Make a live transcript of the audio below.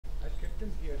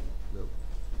couldn't hear you. No.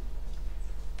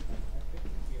 I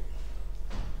couldn't hear.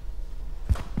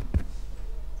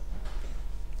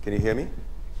 Can you hear me?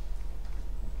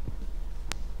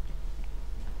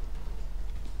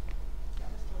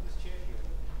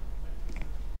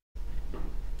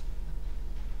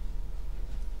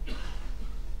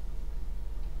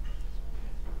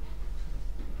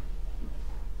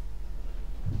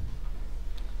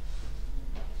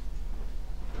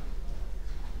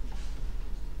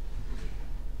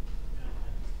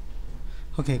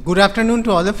 Okay, good afternoon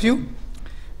to all of you.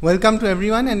 Welcome to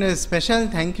everyone, and a special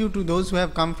thank you to those who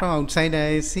have come from outside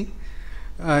IISc.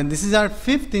 This is our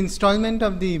 5th installment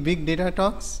of the Big Data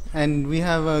Talks, and we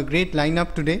have a great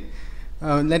lineup today.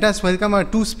 Let us welcome our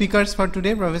 2 speakers for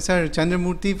today, Professor Chandra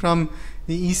Murthy from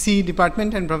the EC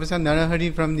department and Professor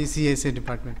Narahari from the CSA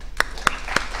department.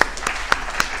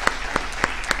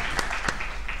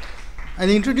 I'll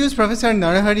introduce Professor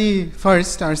Narahari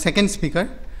first, our second speaker.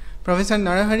 Professor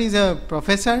Narahari is a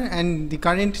professor and the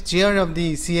current chair of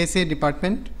the CSA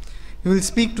department. He will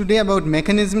speak today about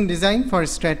mechanism design for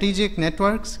strategic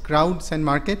networks, crowds and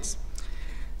markets.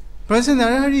 Professor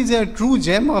Narahari is a true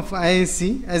gem of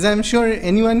IISc, as I am sure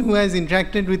anyone who has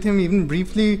interacted with him even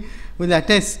briefly will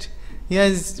attest. He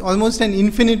has almost an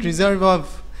infinite reserve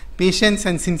of patience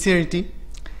and sincerity.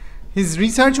 His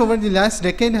research over the last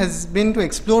decade has been to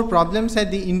explore problems at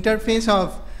the interface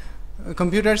of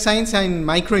computer science and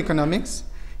microeconomics.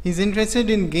 He is interested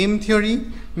in game theory,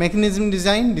 mechanism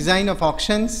design, design of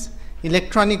auctions,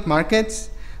 electronic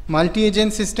markets,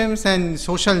 multi-agent systems, and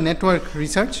social network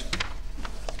research.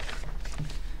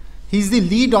 He is the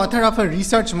lead author of a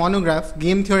research monograph,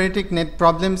 Game Theoretic Net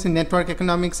Problems in Network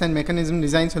Economics and Mechanism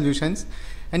Design Solutions,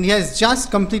 and he has just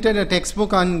completed a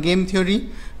textbook on game theory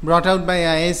brought out by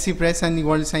IISc Press and the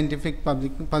World Scientific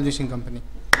Publishing Company.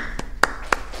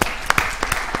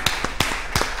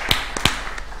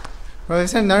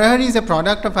 Professor Narahari is a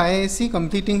product of IISc,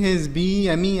 completing his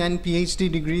BE, ME and PhD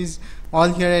degrees all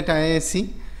here at IISc.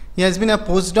 He has been a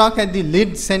postdoc at the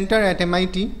LID Center at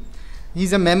MIT. He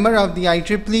is a member of the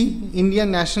IEEE, Indian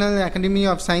National Academy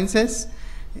of Sciences,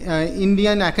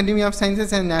 Indian Academy of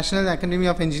Sciences and National Academy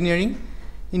of Engineering.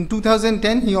 In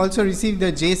 2010, he also received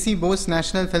the J.C. Bose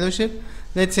National Fellowship.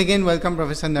 Let's again welcome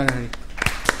Professor Narahari.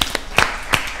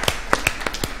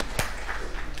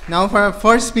 Now for our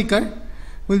first speaker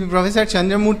will be Professor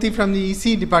Chandra Murthy from the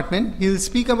EC department. He will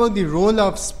speak about the role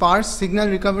of sparse signal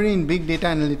recovery in big data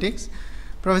analytics.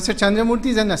 Professor Chandra Murthy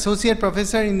is an associate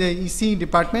professor in the EC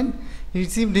department. He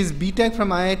received his BTech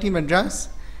from IIT Madras,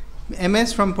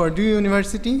 MS from Purdue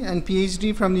University, and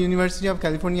PhD from the University of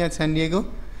California at San Diego.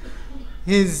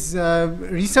 His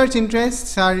research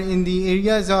interests are in the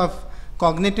areas of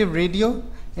cognitive radio,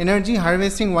 energy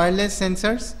harvesting wireless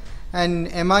sensors, and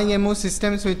MIMO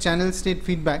systems with channel state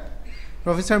feedback.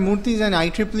 Professor Murthy is an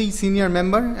IEEE senior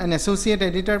member and associate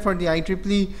editor for the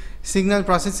IEEE Signal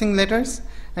Processing Letters,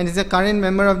 and is a current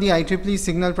member of the IEEE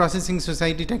Signal Processing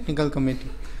Society Technical Committee.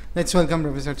 Let's welcome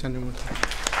Professor Chandra Murthy.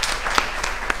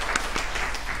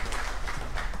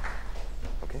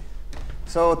 Okay.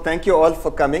 So thank you all for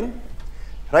coming.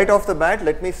 Right off the bat,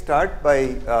 let me start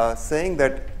by saying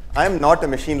that I am not a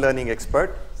machine learning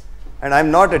expert, and I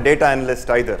am not a data analyst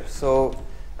either. So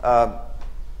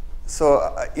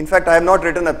in fact, I have not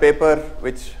written a paper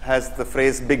which has the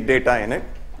phrase big data in it.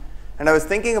 And I was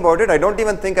thinking about it. I don't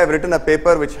even think I've written a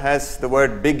paper which has the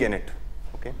word big in it.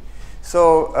 Okay.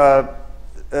 So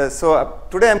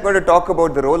today I'm going to talk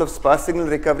about the role of sparse signal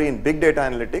recovery in big data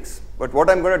analytics. But what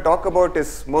I'm going to talk about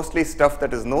is mostly stuff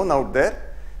that is known out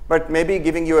there, but maybe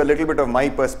giving you a little bit of my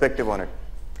perspective on it.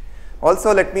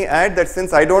 Also, let me add that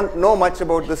since I don't know much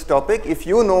about this topic, if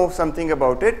you know something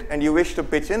about it and you wish to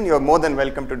pitch in, you're more than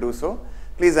welcome to do so.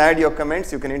 Please add your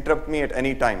comments. You can interrupt me at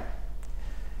any time.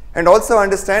 And also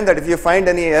understand that if you find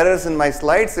any errors in my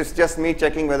slides, it's just me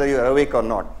checking whether you're awake or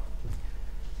not.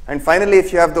 And finally,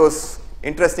 if you have those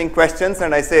interesting questions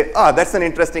and I say, that's an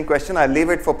interesting question, I'll leave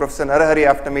it for Professor Narahari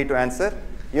after me to answer.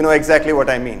 You know exactly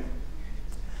what I mean.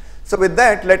 So with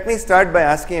that, let me start by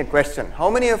asking a question. How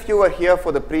many of you were here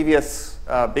for the previous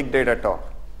big data talk?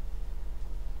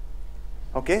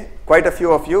 Okay, quite a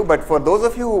few of you, but for those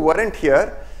of you who weren't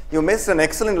here, you missed an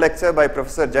excellent lecture by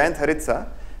Professor Jayant Haritsa,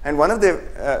 and one of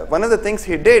the things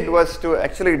he did was to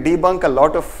actually debunk a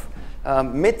lot of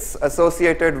myths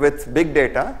associated with big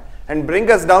data and bring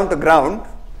us down to ground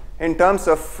in terms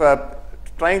of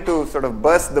trying to sort of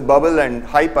burst the bubble and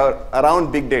hype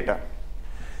around big data.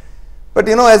 But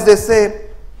you know, as they say,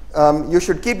 you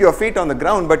should keep your feet on the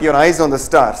ground but your eyes on the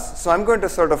stars. So I'm going to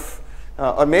sort of,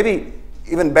 or maybe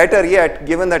even better yet,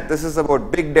 given that this is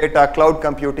about big data, cloud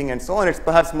computing, and so on, it's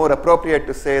perhaps more appropriate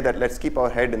to say that let's keep our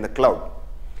head in the cloud.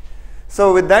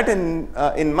 So with that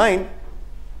in mind,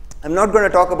 I'm not going to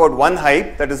talk about one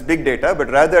hype, that is big data, but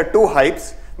rather two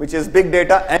hypes, which is big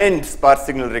data and sparse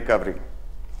signal recovery.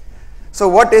 So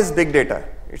what is big data?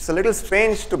 It's a little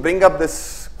strange to bring up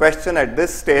this question at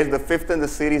this stage, the fifth in the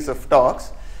series of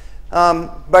talks.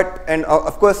 And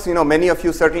of course, many of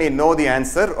you certainly know the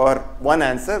answer, or one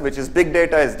answer, which is big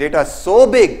data is data so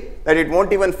big that it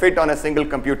won't even fit on a single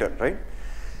computer, right?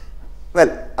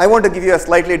 Well, I want to give you a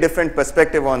slightly different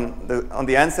perspective on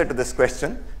the answer to this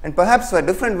question. And perhaps a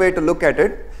different way to look at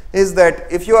it is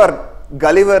that if you are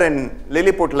Gulliver in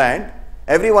Lilliput land,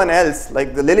 everyone else,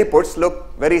 like the Lilliputs,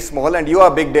 look very small and you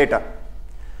are big data.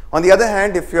 On the other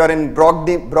hand, if you are in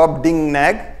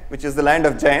Brobdingnag, which is the land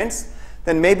of giants,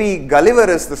 then maybe Gulliver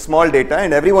is the small data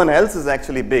and everyone else is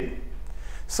actually big.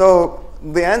 So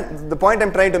the point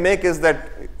I'm trying to make is that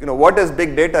what is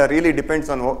big data really depends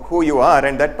on who you are,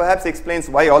 and that perhaps explains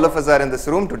why all of us are in this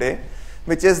room today,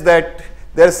 which is that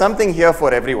there is something here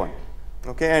for everyone.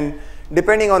 Okay, and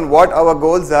depending on what our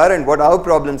goals are and what our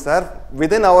problems are,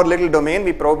 within our little domain,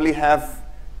 we probably have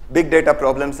big data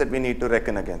problems that we need to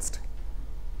reckon against.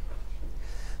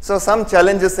 So some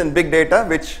challenges in big data,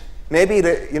 which maybe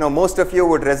most of you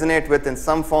would resonate with in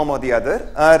some form or the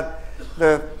other, are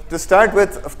to start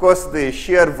with, of course, the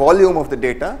sheer volume of the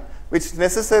data, which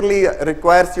necessarily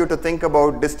requires you to think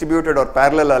about distributed or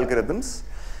parallel algorithms,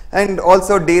 and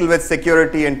also deal with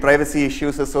security and privacy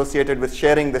issues associated with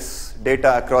sharing this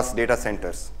data across data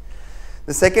centers.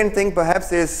 The second thing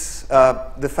perhaps is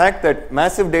the fact that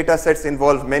massive data sets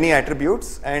involve many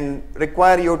attributes and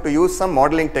require you to use some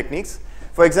modeling techniques.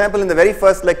 For example, in the very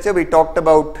first lecture, we talked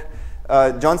about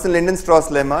Johnson-Lindenstrauss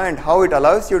lemma and how it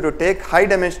allows you to take high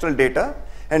dimensional data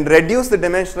and reduce the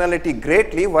dimensionality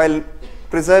greatly while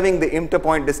preserving the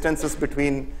interpoint distances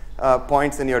between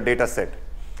points in your data set.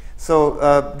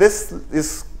 So this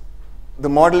is the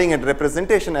modeling and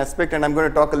representation aspect, and I'm going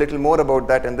to talk a little more about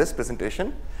that in this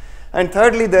presentation. And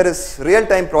thirdly, there is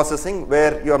real-time processing,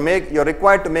 where you're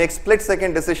required to make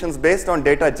split-second decisions based on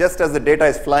data just as the data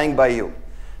is flying by you.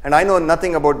 And I know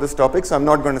nothing about this topic, so I'm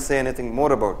not going to say anything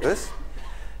more about this.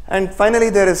 And finally,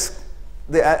 there is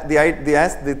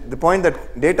the point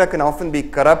that data can often be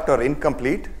corrupt or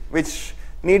incomplete, which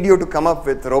need you to come up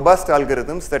with robust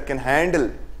algorithms that can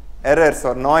handle errors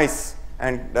or noise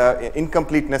and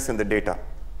incompleteness in the data.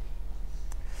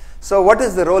 So what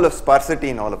is the role of sparsity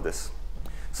in all of this?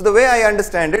 So the way I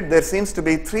understand it, there seems to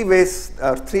be three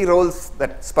roles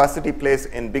that sparsity plays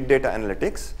in big data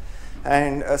analytics.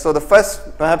 And so the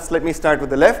first, perhaps let me start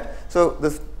with the left. So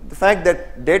the fact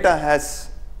that data has,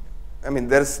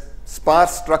 there's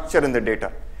sparse structure in the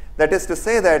data. That is to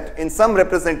say that in some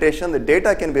representation, the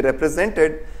data can be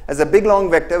represented as a big long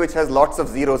vector which has lots of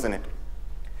zeros in it.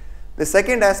 The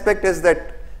second aspect is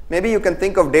that maybe you can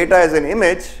think of data as an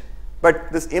image,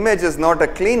 but this image is not a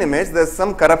clean image. There's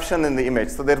some corruption in the image.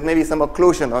 So there may be some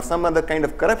occlusion or some other kind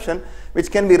of corruption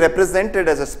which can be represented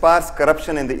as a sparse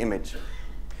corruption in the image.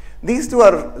 These two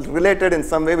are related in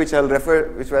some way, which I'll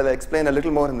explain a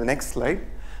little more in the next slide.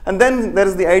 And then there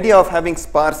is the idea of having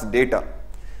sparse data.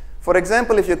 For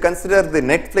example, if you consider the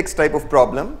Netflix type of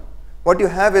problem, what you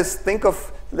have is,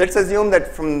 let's assume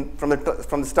that from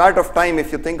the start of time,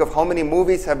 if you think of how many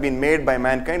movies have been made by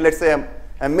mankind, let's say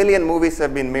a million movies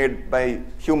have been made by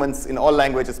humans in all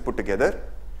languages put together.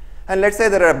 And let's say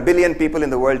there are 1 billion people in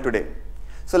the world today.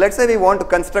 So let's say we want to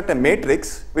construct a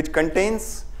matrix which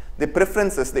contains the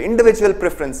preferences, the individual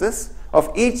preferences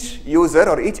of each user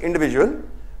or each individual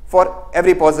for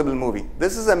every possible movie.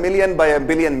 This is a 1,000,000 by 1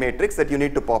 billion matrix that you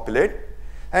need to populate.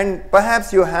 And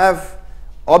perhaps you have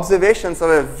observations of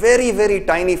a very, very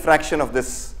tiny fraction of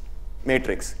this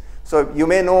matrix. So you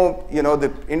may know,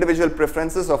 the individual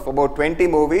preferences of about 20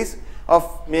 movies of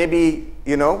maybe,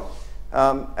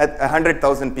 at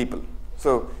 100,000 people.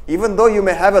 So even though you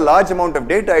may have a large amount of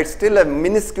data, it's still a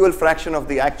minuscule fraction of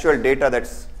the actual data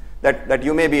that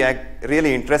you may be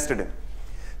really interested in.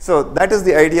 So that is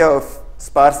the idea of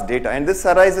sparse data, and this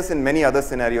arises in many other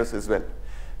scenarios as well.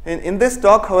 In this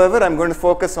talk, however, I'm going to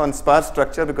focus on sparse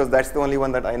structure because that's the only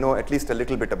one that I know at least a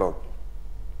little bit about.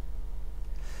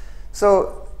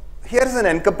 So here's an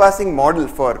encompassing model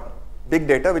for big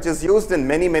data, which is used in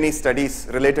many, many studies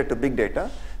related to big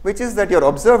data, which is that your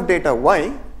observed data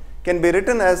Y can be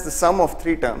written as the sum of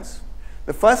three terms.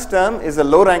 The first term is a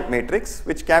low rank matrix,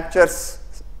 which captures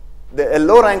a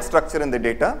low rank structure in the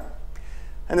data.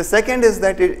 And the second is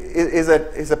that it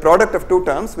is a product of two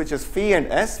terms, which is phi and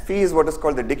s. Phi is what is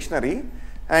called the dictionary,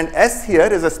 and s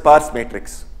here is a sparse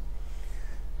matrix.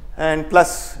 and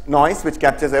plus noise, which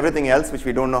captures everything else which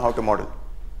we don't know how to model.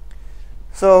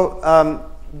 So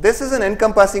this is an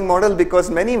encompassing model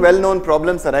because many well-known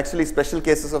problems are actually special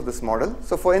cases of this model.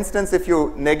 So for instance, if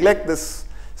you neglect this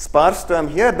sparse term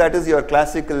here, that is your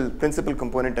classical principal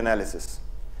component analysis.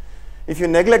 If you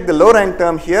neglect the low rank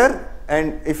term here,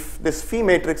 and if this phi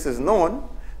matrix is known,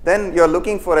 then you're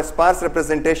looking for a sparse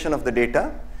representation of the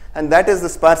data, and that is the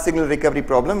sparse signal recovery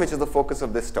problem, which is the focus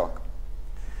of this talk.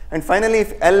 And finally,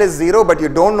 if L is 0 but you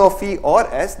don't know phi or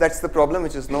S, that's the problem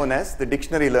which is known as the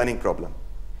dictionary learning problem.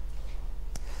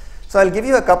 So I'll give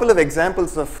you a couple of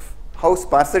examples of how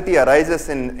sparsity arises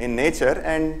in nature,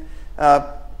 and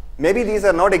maybe these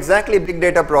are not exactly big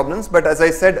data problems, but as I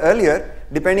said earlier,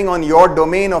 depending on your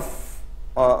domain of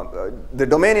the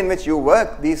domain in which you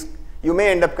work, you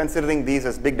may end up considering these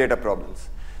as big data problems.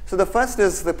 So the first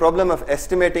is the problem of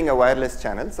estimating a wireless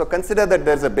channel. So consider that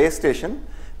there's a base station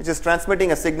which is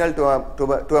transmitting a signal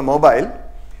to a mobile,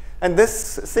 and this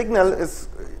signal is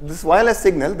this wireless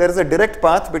signal. There is a direct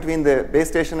path between the base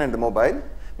station and the mobile,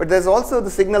 but there's also the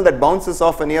signal that bounces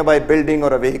off a nearby building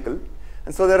or a vehicle,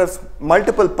 and so there are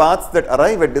multiple paths that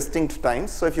arrive at distinct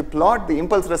times. So if you plot the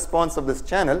impulse response of this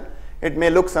channel, it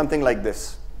may look something like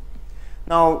this.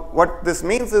 Now what this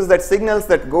means is that signals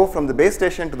that go from the base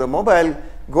station to the mobile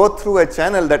go through a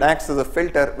channel that acts as a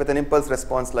filter with an impulse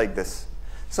response like this.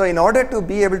 So in order to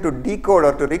be able to decode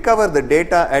or to recover the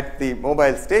data at the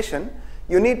mobile station,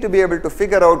 you need to be able to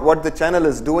figure out what the channel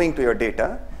is doing to your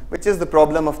data, which is the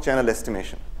problem of channel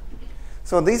estimation.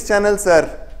 So these channels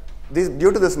are,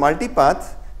 due to this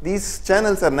multipath, these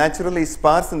channels are naturally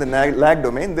sparse in the lag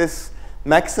domain. This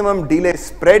maximum delay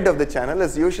spread of the channel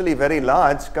is usually very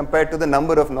large compared to the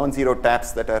number of non-zero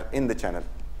taps that are in the channel.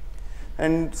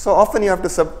 And so often you have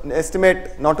to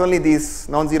estimate not only these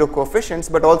non-zero coefficients,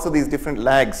 but also these different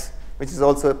lags, which is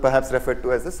also perhaps referred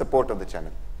to as the support of the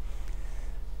channel.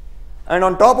 And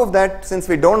on top of that, since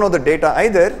we don't know the data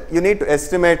either, you need to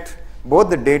estimate both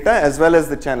the data as well as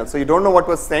the channel. So you don't know what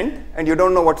was sent, and you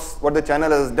don't know what the channel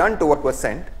has done to what was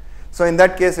sent. So in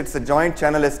that case, it's a joint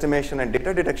channel estimation and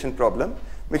data detection problem,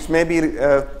 which may be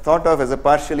thought of as a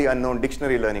partially unknown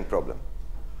dictionary learning problem.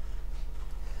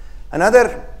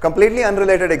 Another completely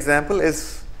unrelated example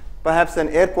is perhaps an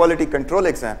air quality control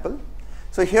example.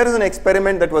 So here is an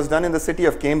experiment that was done in the city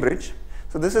of Cambridge.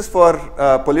 So this is for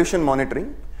pollution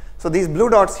monitoring. So these blue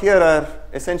dots here are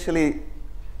essentially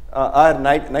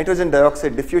nitrogen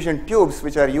dioxide diffusion tubes,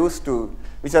 which are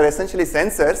essentially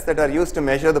sensors that are used to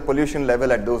measure the pollution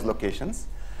level at those locations.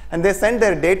 And they send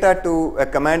their data to a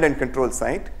command and control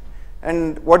site.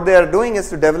 And what they are doing is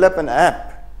to develop an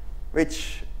app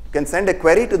which can send a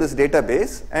query to this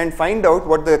database and find out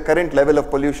what the current level of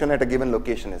pollution at a given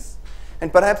location is.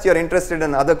 And perhaps you're interested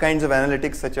in other kinds of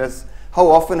analytics, such as how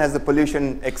often has the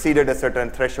pollution exceeded a certain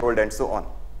threshold and so on.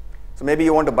 So maybe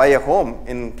you want to buy a home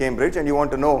in Cambridge and you want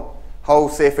to know how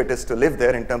safe it is to live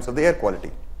there in terms of the air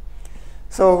quality.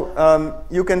 So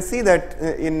you can see that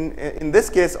in this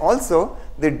case also,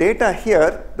 the data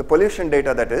here, the pollution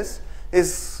data that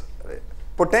is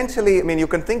potentially, I mean, you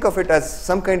can think of it as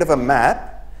some kind of a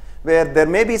map where there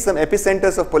may be some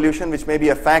epicenters of pollution, which may be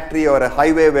a factory or a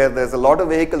highway where there's a lot of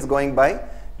vehicles going by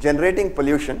generating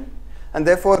pollution, and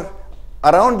therefore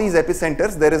around these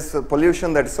epicenters there is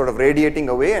pollution that is sort of radiating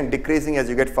away and decreasing as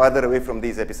you get farther away from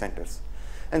these epicenters.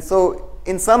 And so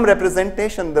in some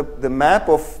representation, the map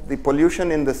of the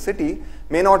pollution in the city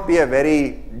may not be a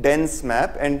very dense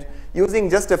map, and using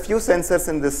just a few sensors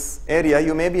in this area,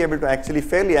 you may be able to actually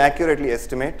fairly accurately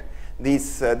estimate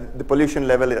the pollution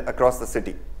level across the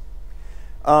city.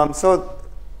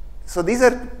 So these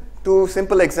are two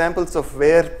simple examples of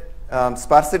where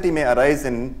sparsity may arise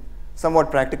in somewhat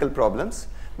practical problems.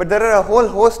 But there are a whole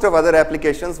host of other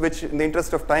applications which, in the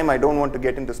interest of time, I don't want to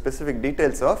get into specific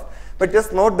details of. But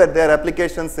just note that there are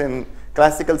applications in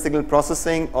classical signal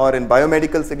processing or in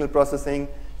biomedical signal processing,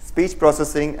 speech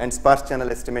processing, and sparse channel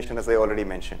estimation, as I already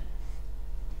mentioned.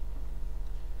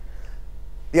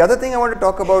 The other thing I want to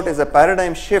talk about is a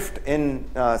paradigm shift in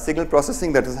signal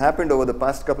processing that has happened over the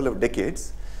past couple of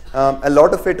decades, a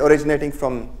lot of it originating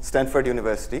from Stanford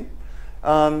University,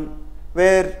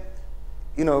 where,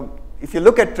 if you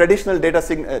look at traditional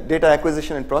data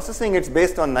acquisition and processing, it's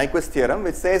based on Nyquist theorem,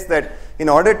 which says that in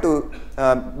order to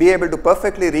be able to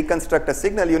perfectly reconstruct a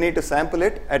signal, you need to sample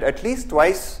it at least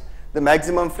twice the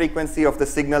maximum frequency of the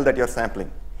signal that you're sampling.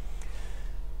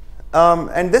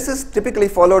 And this is typically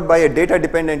followed by a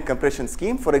data-dependent compression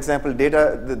scheme. For example,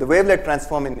 the wavelet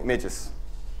transform in images.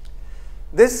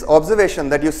 this observation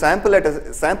that you sample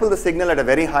the signal at a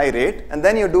very high rate and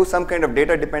then you do some kind of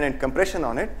data dependent compression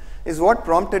on it is what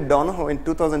prompted Donohoe in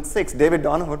 2006, David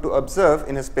Donohoe, to observe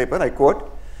in his paper, I quote,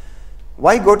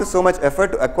 "Why go to so much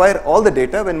effort to acquire all the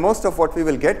data when most of what we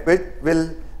will get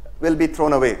will be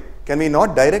thrown away? Can we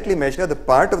not directly measure the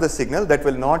part of the signal that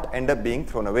will not end up being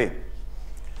thrown away?"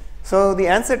 So the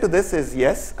answer to this is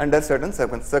yes, under certain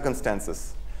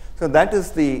circumstances. So that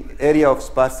is the area of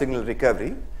sparse signal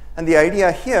recovery. And the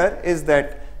idea here is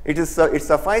that it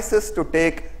suffices to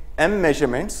take m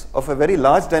measurements of a very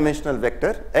large dimensional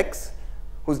vector x,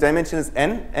 whose dimension is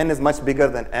n is much bigger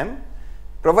than m,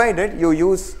 provided you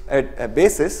use a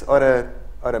basis or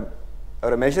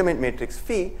a measurement matrix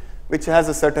phi which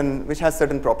has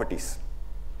certain properties.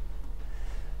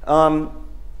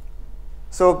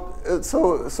 So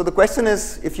the question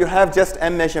is, if you have just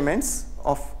m measurements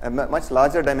of a much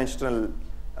larger dimensional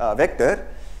vector,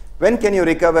 when can you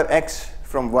recover x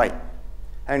from y?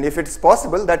 And if it's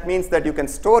possible, that means that you can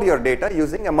store your data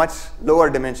using a much lower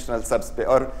dimensional subspace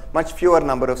or much fewer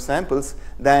number of samples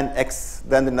than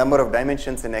the number of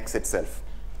dimensions in x itself.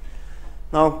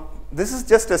 Now, this is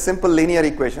just a simple linear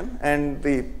equation, and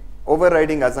the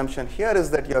overriding assumption here is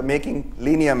that you're making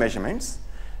linear measurements.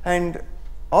 And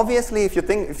obviously, if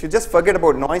you just forget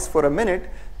about noise for a minute,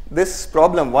 this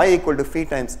problem y equal to phi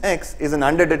times x is an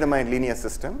underdetermined linear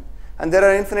system, and there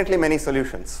are infinitely many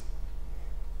solutions.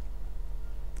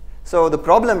 So the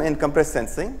problem in compressed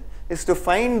sensing is to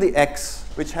find the x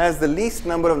which has the least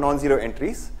number of non-zero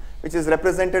entries, which is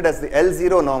represented as the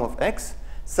L0 norm of x,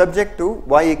 subject to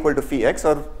y equal to phi x,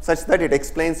 or such that it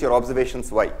explains your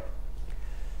observations y.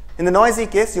 In the noisy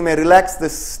case, you may relax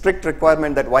this strict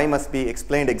requirement that y must be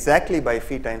explained exactly by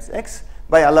phi times x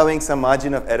by allowing some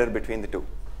margin of error between the two.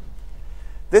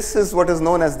 This is what is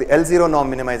known as the L0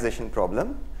 norm minimization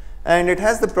problem, and it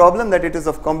has the problem that it is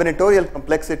of combinatorial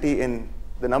complexity in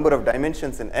the number of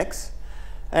dimensions in x,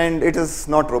 and it is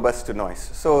not robust to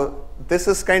noise. So this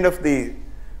is kind of the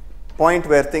point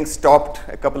where things stopped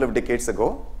a couple of decades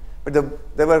ago, but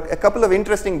there were a couple of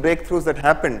interesting breakthroughs that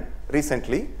happened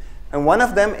recently, and one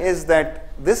of them is that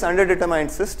this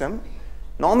underdetermined system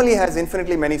normally has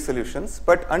infinitely many solutions,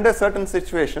 but under certain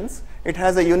situations it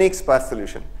has a unique sparse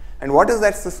solution. And what is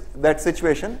that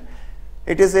situation?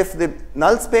 It is if the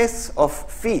null space of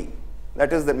phi,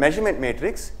 that is the measurement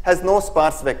matrix, has no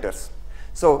sparse vectors.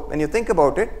 So when you think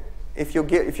about it, if you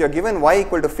are given y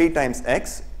equal to phi times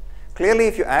x, clearly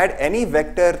if you add any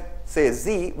vector, say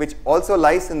z, which also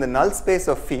lies in the null space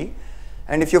of phi,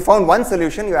 and if you found one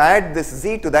solution, you add this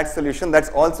z to that solution, that's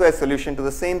also a solution to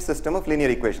the same system of linear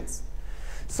equations.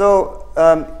 So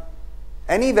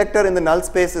any vector in the null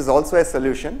space is also a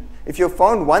solution. If you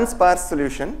found one sparse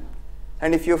solution,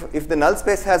 and if the null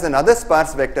space has another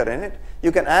sparse vector in it,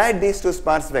 you can add these two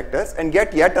sparse vectors and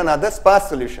get yet another sparse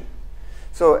solution.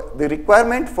 So the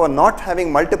requirement for not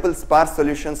having multiple sparse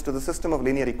solutions to the system of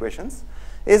linear equations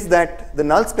is that the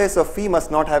null space of phi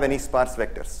must not have any sparse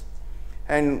vectors.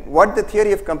 And what the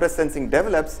theory of compressed sensing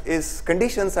develops is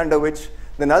conditions under which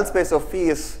the null space of phi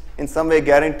is in some way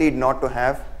guaranteed not to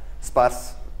have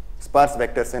sparse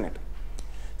vectors in it.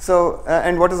 So,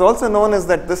 and what is also known is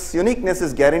that this uniqueness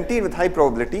is guaranteed with high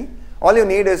probability. All you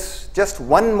need is just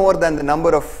one more than the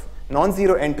number of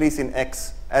non-zero entries in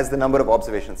x as the number of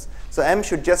observations. So m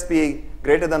should just be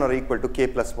greater than or equal to k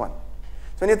plus 1. So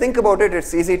when you think about it,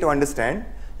 it's easy to understand.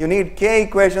 You need k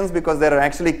equations because there are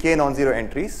actually k non-zero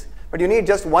entries, but you need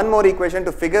just one more equation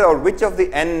to figure out which of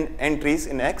the n entries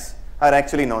in x are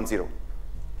actually non-zero.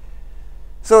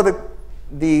 So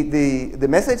the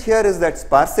message here is that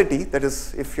sparsity, that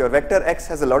is, if your vector x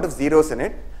has a lot of zeros in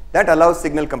it, that allows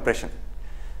signal compression.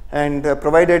 And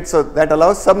provided, so that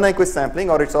allows sub-Nyquist sampling,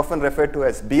 or it's often referred to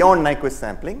as beyond Nyquist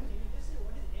sampling.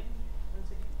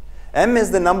 M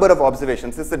is the number of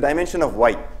observations, it's the dimension of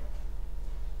y.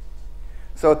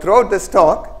 So throughout this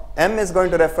talk, m is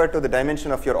going to refer to the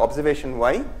dimension of your observation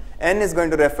y, n is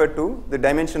going to refer to the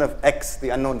dimension of x, the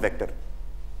unknown vector.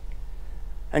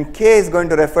 And k is going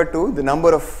to refer to the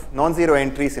number of non-zero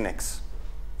entries in x.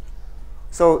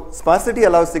 So sparsity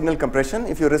allows signal compression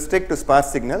if you restrict to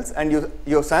sparse signals and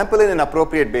you sample in an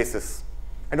appropriate basis.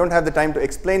 I don't have the time to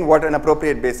explain what an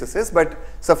appropriate basis is, but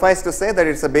suffice to say that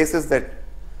it's a basis that,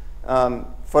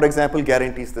 for example,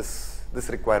 guarantees this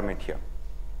requirement here.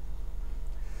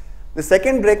 The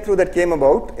second breakthrough that came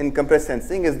about in compressed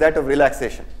sensing is that of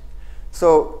relaxation.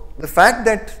 So the fact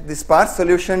that the sparse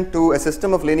solution to a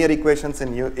system of linear equations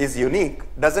is unique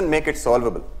doesn't make it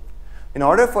solvable. In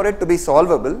order for it to be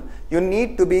solvable, you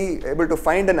need to be able to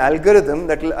find an algorithm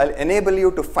that will enable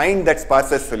you to find that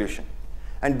sparsest solution.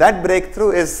 And that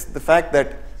breakthrough is the fact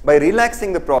that by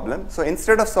relaxing the problem, so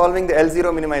instead of solving the L0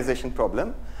 minimization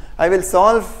problem, I will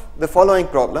solve the following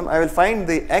problem. I will find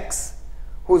the x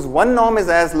whose one norm is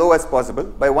as low as possible.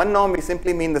 By one norm, we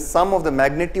simply mean the sum of the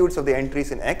magnitudes of the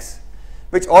entries in x,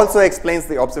 which also explains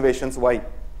the observations y.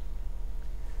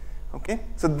 Okay,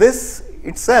 so this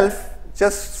itself,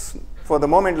 just for the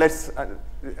moment,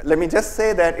 let me just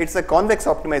say that it's a convex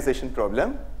optimization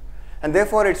problem, and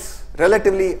therefore it's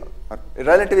relatively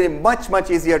much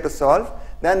easier to solve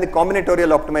than the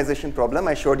combinatorial optimization problem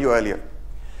I showed you earlier.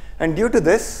 And due to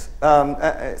this,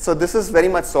 so this is very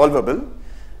much solvable.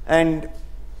 And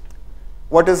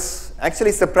what is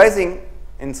actually surprising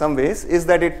in some ways is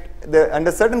that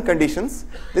under certain conditions,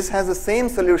 this has the same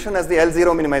solution as the L0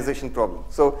 minimization problem.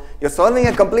 So you're solving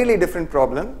a completely different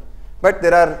problem, but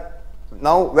there are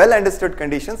now well understood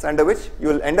conditions under which you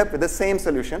will end up with the same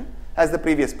solution as the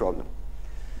previous problem.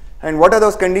 And what are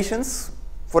those conditions?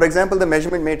 For example, the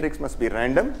measurement matrix must be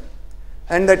random,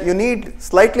 and that you need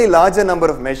slightly larger number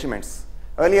of measurements.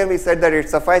 Earlier we said that it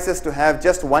suffices to have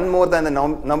just one more than the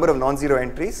number of non-zero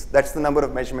entries. That's the number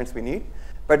of measurements we need.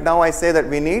 But now I say that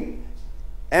we need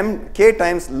k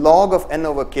times log of n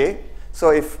over k. So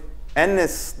if n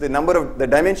is the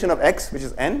dimension of x, which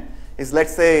is n, is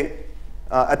let's say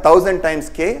 1,000 times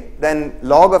k, then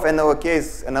log of n over k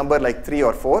is a number like 3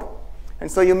 or 4.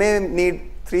 And so you may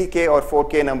need 3k or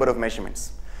 4k number of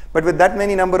measurements. But with that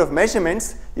many number of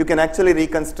measurements, you can actually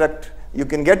reconstruct, you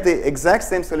can get the exact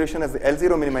same solution as the L0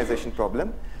 minimization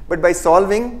problem, but by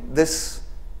solving this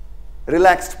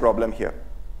relaxed problem here.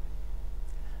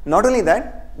 Not only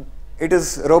that, it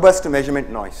is robust to measurement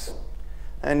noise.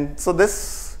 And so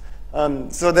this,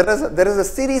 so there is a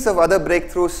series of other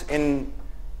breakthroughs in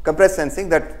compressed sensing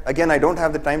that, again, I don't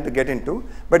have the time to get into,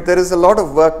 but there is a lot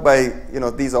of work by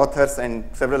these authors and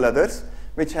several others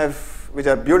which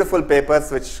are beautiful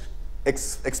papers which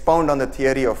expound on the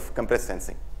theory of compressed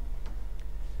sensing.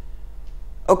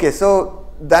 Okay, so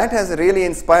that has really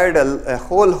inspired a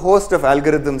whole host of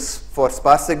algorithms for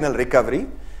sparse signal recovery,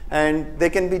 and they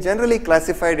can be generally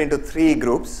classified into 3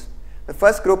 groups. The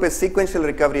first group is sequential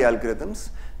recovery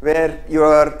algorithms, where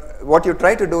what you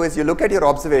try to do is you look at your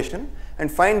observation and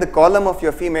find the column of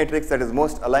your phi matrix that is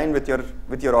most aligned with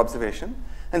your observation,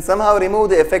 and somehow remove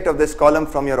the effect of this column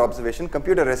from your observation,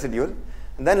 compute a residual,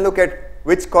 and then look at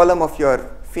which column of your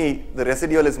phi the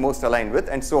residual is most aligned with,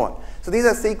 and so on. So these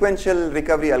are sequential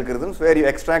recovery algorithms where you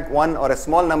extract one or a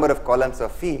small number of columns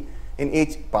of phi in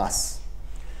each pass.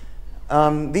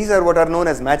 These are what are known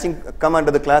as come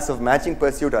under the class of matching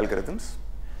pursuit algorithms.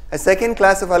 A second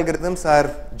class of algorithms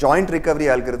are joint recovery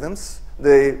algorithms.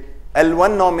 The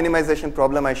L1 norm minimization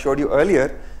problem I showed you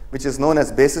earlier, which is known as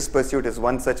basis pursuit, is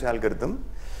one such algorithm.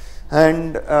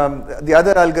 And the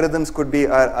other algorithms could be,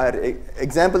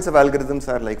 examples of algorithms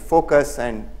are like focus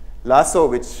and lasso,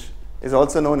 which is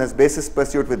also known as basis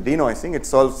pursuit with denoising. It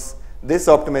solves this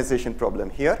optimization problem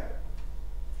here.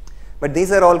 But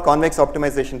these are all convex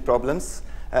optimization problems,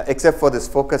 except for this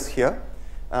focus here.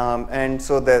 And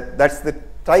so that's the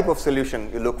type of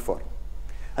solution you look for.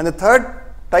 And the third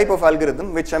type of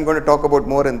algorithm, which I'm going to talk about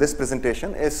more in this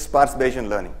presentation, is sparse Bayesian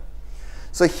learning.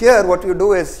 So here what you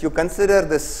do is you consider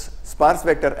this sparse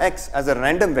vector x as a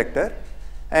random vector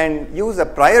and use a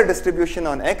prior distribution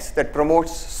on x that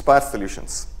promotes sparse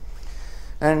solutions.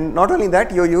 And not only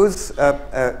that, you use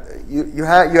you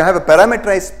have a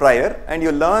parameterized prior, and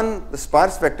you learn the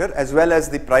sparse vector as well as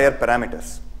the prior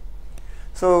parameters.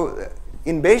 So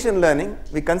in Bayesian learning,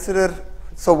 we consider,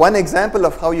 so one example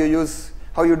of how you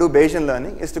do Bayesian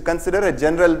learning is to consider a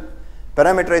general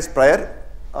parameterized prior,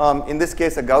 in this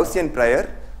case a Gaussian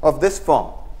prior of this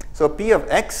form. So P of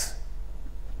x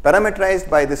parameterized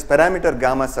by this parameter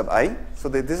gamma sub I, so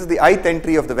this is the ith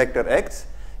entry of the vector x,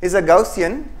 is a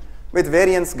Gaussian with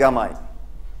variance gamma I.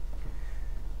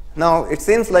 Now it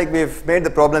seems like we've made the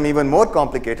problem even more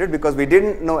complicated because we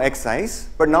didn't know xi's,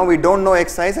 but now we don't know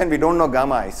xi's and we don't know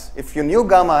gamma i's. If you knew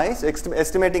gamma i's,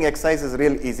 estimating xi's is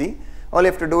real easy. All you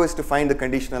have to do is to find the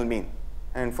conditional mean.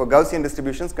 And for Gaussian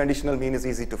distributions, conditional mean is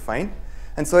easy to find,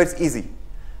 and so it's easy.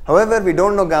 However, we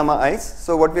don't know gamma i's,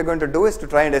 so what we're going to do is to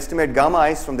try and estimate gamma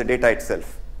i's from the data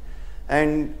itself.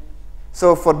 And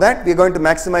so for that, we're going to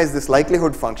maximize this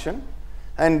likelihood function.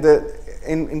 And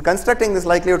in constructing this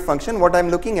likelihood function, what I'm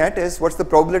looking at is what's the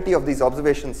probability of these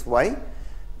observations y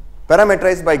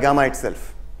parameterized by gamma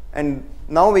itself. And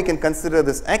now we can consider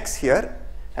this x here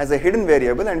as a hidden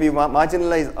variable, and we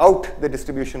marginalize out the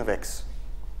distribution of x.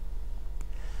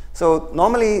 So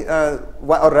normally, or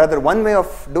rather one way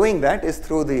of doing that is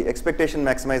through the expectation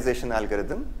maximization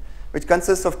algorithm, which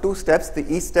consists of 2 steps, the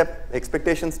E step,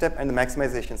 expectation step, and the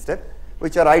maximization step,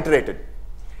 which are iterated.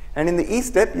 And in the E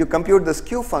step, you compute the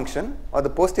skew function or the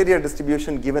posterior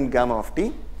distribution given gamma of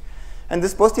t. And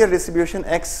this posterior distribution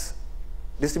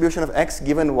of x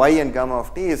given y and gamma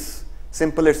of t is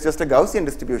simple. It's just a Gaussian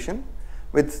distribution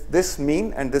with this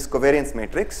mean and this covariance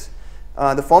matrix.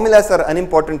 The formulas are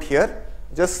unimportant here.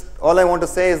 Just all I want to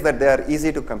say is that they are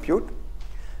easy to compute.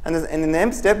 And in the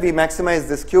M step, we maximize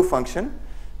this skew function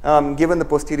given the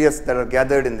posteriors that are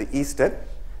gathered in the E step.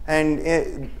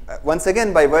 And once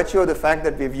again, by virtue of the fact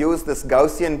that we've used this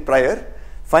Gaussian prior,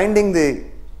 finding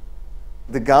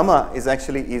the gamma is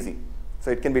actually easy.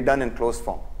 So it can be done in closed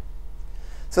form.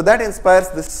 So that inspires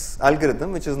this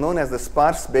algorithm, which is known as the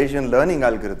sparse Bayesian learning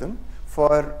algorithm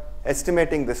for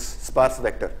estimating this sparse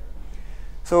vector.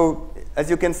 So as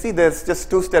you can see, there's just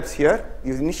two steps here.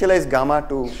 You initialize gamma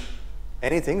to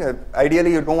anything.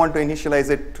 Ideally, you don't want to initialize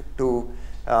it to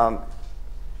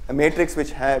a matrix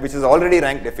which is already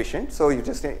rank deficient. So you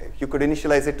could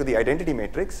initialize it to the identity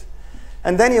matrix,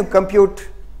 and then you compute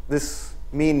this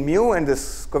mean mu and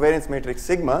this covariance matrix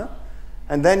sigma,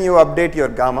 and then you update your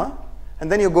gamma,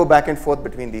 and then you go back and forth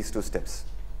between these two steps.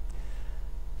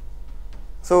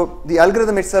 So the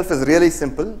algorithm itself is really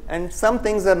simple, and some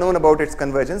things are known about its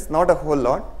convergence, not a whole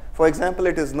lot. For example,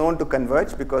 it is known to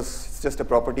converge because it's just a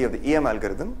property of the EM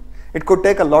algorithm. It could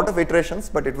take a lot of iterations,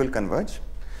 but it will converge.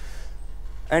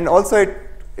 And also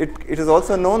it is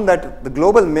also known that the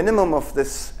global minimum of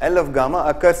this L of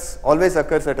gamma always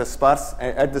occurs at the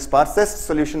sparsest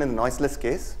solution in the noiseless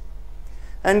case,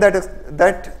 and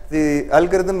that the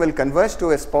algorithm will converge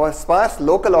to a sparse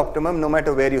local optimum no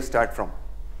matter where you start from.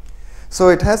 So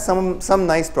it has some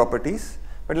nice properties,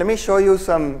 but let me show you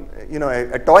some,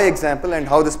 a toy example and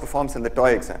how this performs in the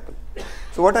toy example.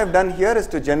 So what I've done here is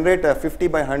to generate a 50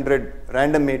 by 100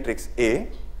 random matrix A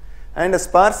and a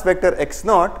sparse vector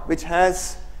x0, which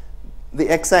has the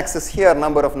x-axis here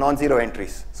number of non-zero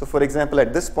entries. So for example,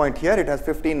 at this point here, it has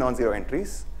 15 non-zero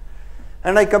entries.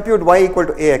 And I compute y equal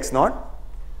to ax0.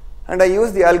 And I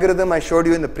use the algorithm I showed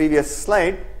you in the previous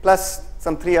slide, plus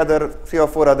some three or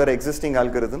four other existing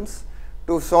algorithms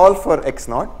to solve for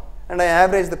x0. And I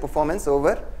average the performance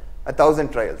over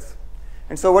 1,000 trials.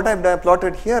 And so what I've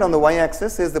plotted here on the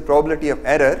y-axis is the probability of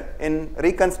error in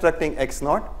reconstructing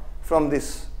x0 from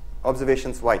this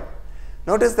observations y.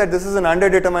 Notice that this is an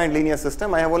underdetermined linear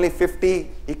system. I have only 50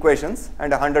 equations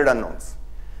and 100 unknowns.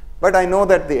 But I know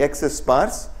that the x is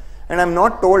sparse, and I'm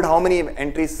not told how many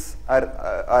entries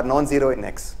are non-zero in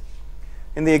x.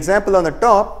 In the example on the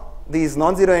top, these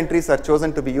non-zero entries are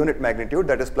chosen to be unit magnitude,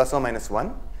 that is plus or minus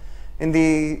 1. In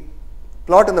the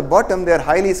plot on the bottom, they are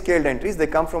highly scaled entries. They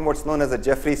come from what's known as a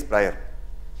Jeffreys prior.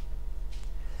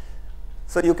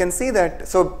 So you can see that,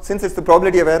 so since it's the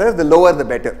probability of error, the lower the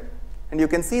better. And you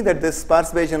can see that this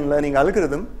sparse Bayesian learning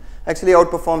algorithm actually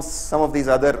outperforms some of these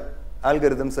other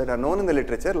algorithms that are known in the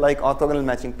literature, like orthogonal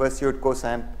matching pursuit,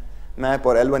 cosam map,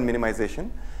 or L1 minimization.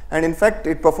 And in fact,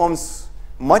 it performs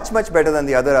much better than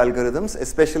the other algorithms,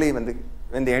 especially when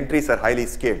the entries are highly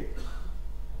scaled.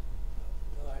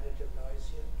 No additive noise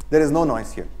here? There is no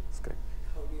noise here. That's correct.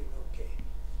 How do you know K?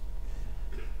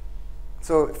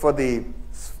 So for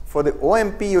the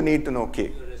OMP, you need to know K.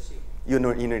 The receiver. You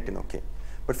need to know K.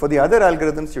 But for the other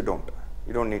algorithms, you don't.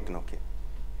 You don't need to know K.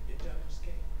 Determines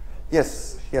K?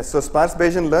 Yes. So sparse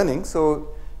Bayesian learning. So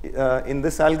in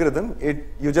this algorithm,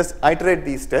 you just iterate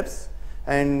these steps,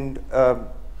 and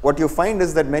what you find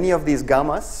is that many of these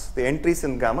gammas, the entries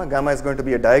in gamma is going to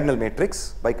be a diagonal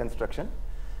matrix by construction,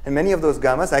 and many of those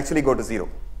gammas actually go to 0.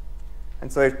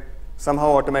 And so it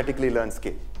somehow automatically learns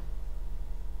K.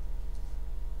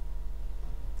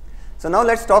 So now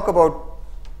let's talk about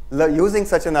using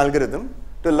such an algorithm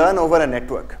to learn over a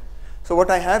network. So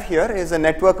what I have here is a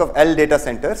network of L data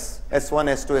centers, S1,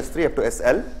 S2, S3 up to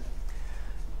SL.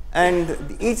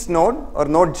 And each node or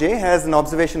node J has an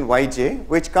observation Yj,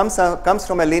 which comes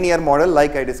from a linear model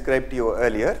like I described to you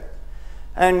earlier.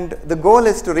 And the goal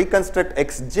is to reconstruct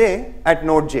Xj at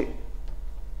node J.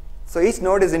 So each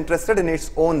node is interested in its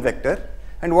own vector.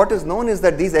 And what is known is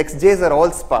that these Xjs are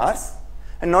all sparse.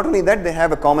 And not only that, they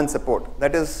have a common support.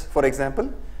 That is, for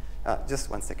example, just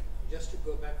one second. Just to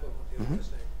go back over the other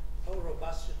slide, how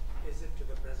robust is it to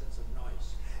the presence of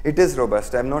noise? It is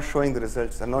robust. I'm not showing the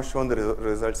results. I'm not showing the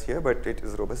results here, but it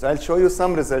is robust. I'll show you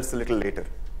some results a little later.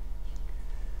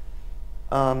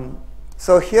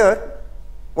 So here,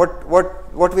 what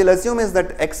we'll assume is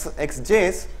that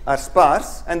Xjs are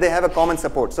sparse and they have a common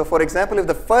support. So for example, if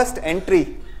the first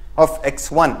entry of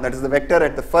X1, that is the vector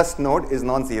at the first node, is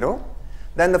non-zero,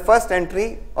 then the first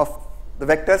entry of the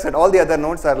vectors at all the other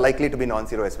nodes are likely to be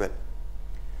non-zero as well.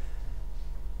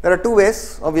 There are two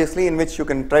ways, obviously, in which you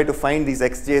can try to find these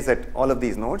xj's at all of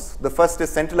these nodes. The first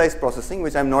is centralized processing,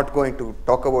 which I'm not going to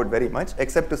talk about very much,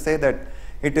 except to say that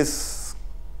it is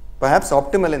perhaps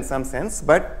optimal in some sense,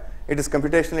 but it is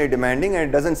computationally demanding and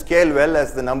it doesn't scale well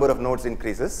as the number of nodes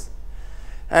increases.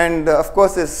 And of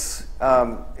course is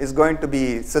going to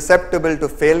be susceptible to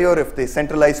failure if the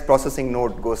centralized processing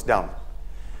node goes down.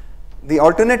 The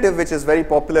alternative, which is very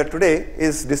popular today,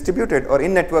 is distributed or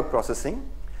in-network processing,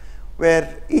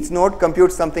 where each node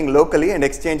computes something locally and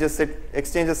exchanges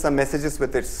some messages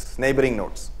with its neighboring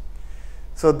nodes.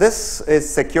 So this is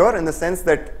secure in the sense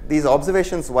that these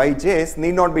observations yj's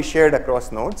need not be shared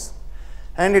across nodes,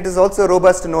 and it is also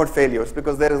robust to node failures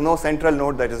because there is no central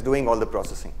node that is doing all the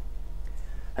processing.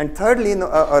 And thirdly,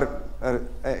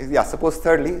 suppose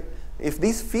thirdly, if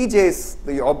these phi-j's,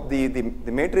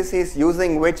 the matrices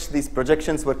using which these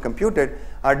projections were computed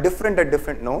are different at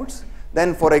different nodes,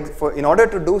 then in order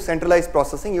to do centralized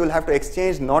processing, you will have to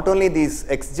exchange not only these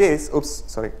xj's,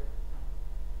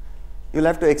 you'll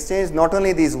have to exchange not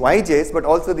only these yj's, but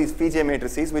also these phi-j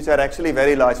matrices, which are actually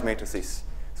very large matrices.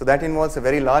 So that involves a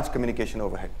very large communication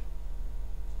overhead.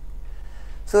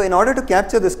 So in order to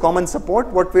capture this common support,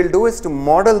 what we'll do is to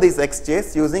model these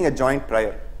xj's using a joint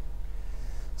prior.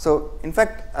 So in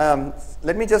fact,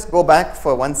 let me just go back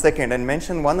for 1 second and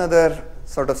mention one other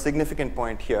sort of significant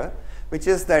point here, which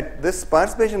is that this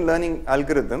sparse Bayesian learning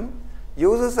algorithm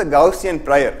uses a Gaussian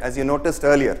prior, as you noticed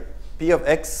earlier. P of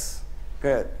x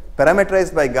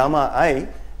parameterized by gamma I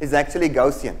is actually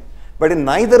Gaussian. But in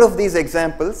neither of these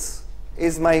examples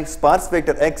is my sparse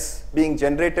vector x being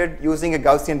generated using a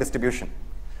Gaussian distribution.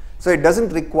 So it doesn't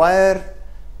require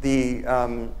the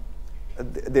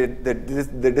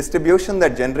distribution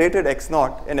that generated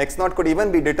x0, and x0 could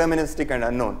even be deterministic and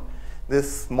unknown.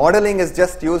 This modeling is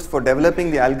just used for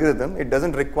developing the algorithm. It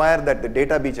doesn't require that the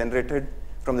data be generated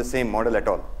from the same model at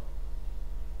all.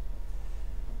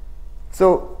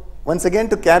 So once again,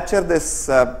 to capture this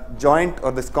joint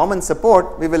or this common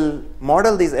support, we will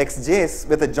model these xj's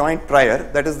with a joint prior.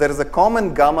 That is, there is a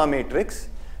common gamma matrix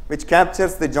which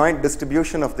captures the joint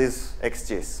distribution of these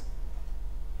xj's.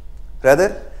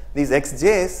 Rather, these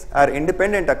xj's are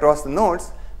independent across the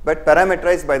nodes, but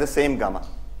parameterized by the same gamma.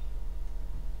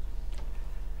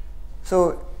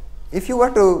 So if you were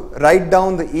to write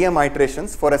down the EM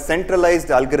iterations for a centralized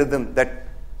algorithm that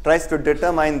tries to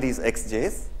determine these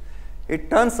xj's, it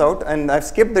turns out, and I've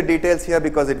skipped the details here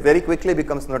because it very quickly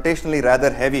becomes notationally rather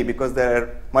heavy because there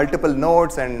are multiple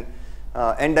nodes and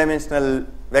n-dimensional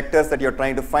vectors that you're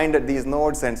trying to find at these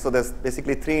nodes, and so there's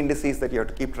basically 3 indices that you have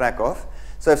to keep track of.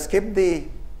 So I've skipped the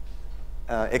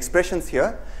expressions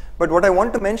here, but what I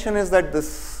want to mention is that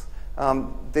this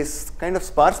kind of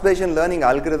sparse Bayesian learning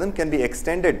algorithm can be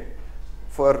extended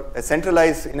for a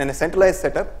centralized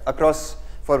setup across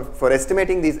for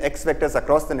estimating these x vectors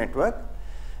across the network,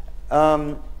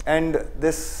 and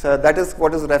this that is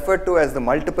what is referred to as the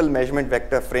multiple measurement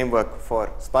vector framework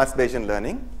for sparse Bayesian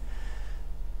learning.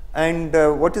 And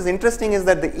what is interesting is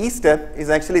that the E step is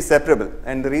actually separable,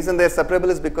 and the reason they're separable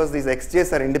is because these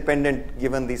xj's are independent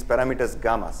given these parameters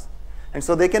gammas, and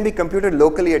so they can be computed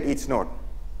locally at each node.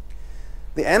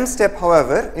 The M step,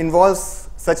 however, involves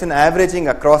such an averaging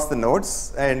across the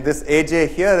nodes, and this AJ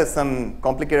here is some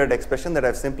complicated expression that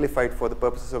I've simplified for the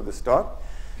purposes of this talk,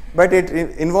 but it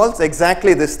involves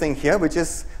exactly this thing here, which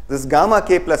is this gamma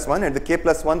k plus 1 at the k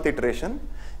plus 1th iteration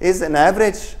is an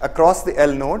average across the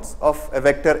L nodes of a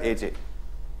vector AJ.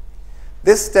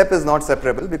 This step is not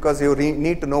separable because you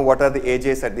need to know what are the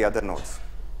AJs at the other nodes.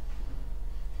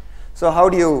 So how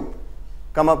do you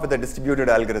come up with a distributed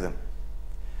algorithm?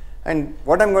 And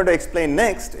what I'm going to explain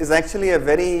next is actually a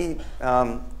very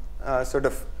sort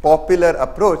of popular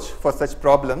approach for such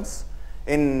problems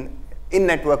in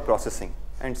network processing.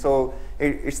 And so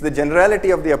it's the generality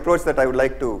of the approach that I would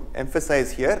like to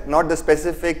emphasize here, not the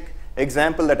specific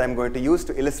example that I'm going to use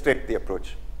to illustrate the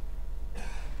approach.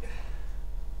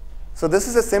 So this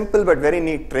is a simple but very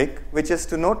neat trick, which is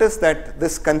to notice that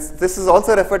this is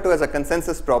also referred to as a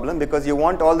consensus problem because you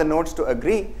want all the nodes to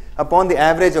agree upon the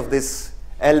average of these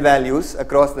L values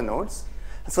across the nodes.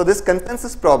 So this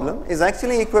consensus problem is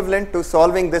actually equivalent to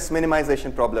solving this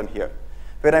minimization problem here,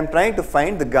 where I'm trying to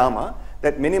find the gamma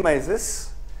that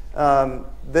minimizes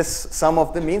this sum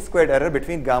of the mean squared error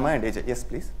between gamma and AJ. Yes,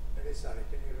 please. Sorry,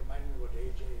 can you remind me what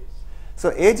AJ is?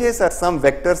 So AJs are some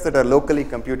vectors that are locally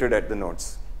computed at the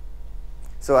nodes.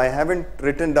 So I haven't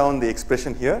written down the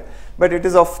expression here, but it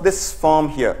is of this form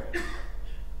here.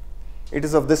 It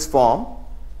is of this form,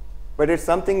 but it's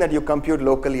something that you compute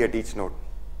locally at each node.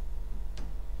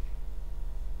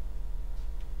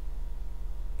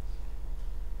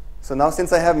 So now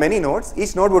since I have many nodes,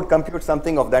 each node would compute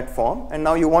something of that form, and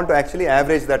now you want to actually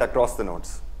average that across the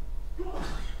nodes.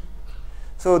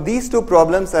 So these two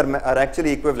problems are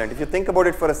actually equivalent. If you think about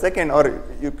it for a second, or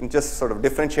you can just sort of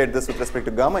differentiate this with respect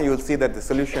to gamma, you will see that the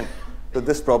solution to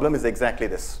this problem is exactly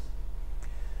this.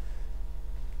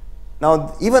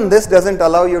 Now, even this doesn't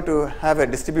allow you to have a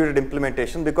distributed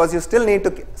implementation because you still need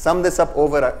to sum this up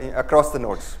over across the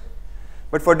nodes.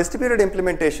 But for distributed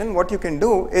implementation, what you can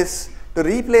do is to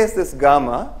replace this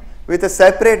gamma with a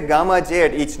separate gamma j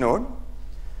at each node.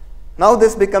 Now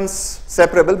this becomes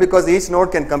separable because each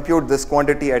node can compute this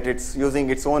quantity at using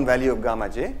its own value of gamma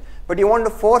j. But you want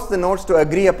to force the nodes to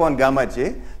agree upon gamma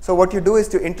j. So what you do is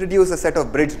to introduce a set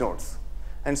of bridge nodes.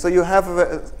 And so you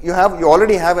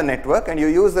already have a network, and you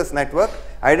use this network,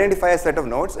 identify a set of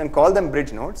nodes and call them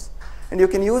bridge nodes. And you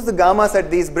can use the gammas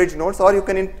at these bridge nodes, or you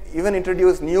can even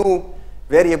introduce new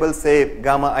variables, say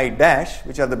gamma I dash,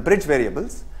 which are the bridge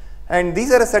variables. And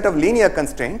these are a set of linear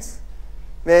constraints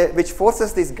which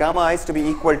forces these gamma i's to be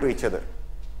equal to each other.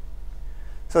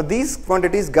 So these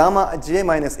quantities gamma j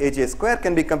minus aj square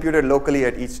can be computed locally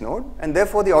at each node, and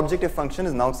therefore the objective function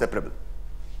is now separable.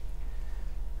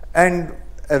 And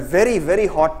a very, very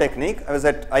hot technique, I was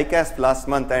at ICASP last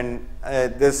month, and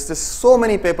there's just so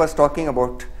many papers talking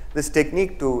about this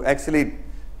technique to actually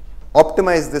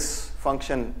optimize this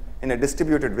function in a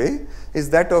distributed way, is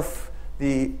that of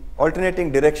the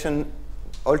alternating directions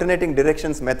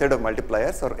method of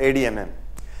multipliers, or ADMM.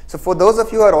 So for those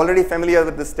of you who are already familiar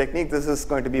with this technique, this is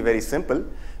going to be very simple.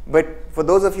 But for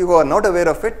those of you who are not aware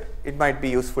of it, it might be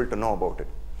useful to know about it.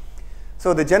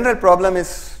 So the general problem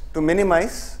is to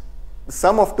minimize the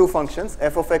sum of two functions,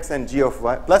 f of x and g of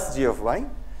y plus g of y,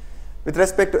 with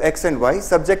respect to x and y,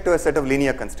 subject to a set of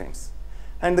linear constraints.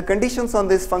 And the conditions on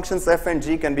these functions f and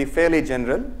g can be fairly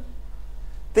general.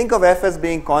 Think of f as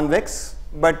being convex,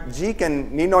 but g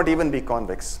need not even be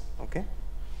convex. Okay.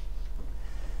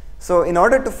 So in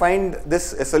order to find a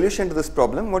solution to this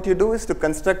problem, what you do is to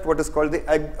construct what is called the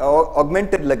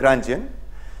augmented Lagrangian.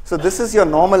 So this is your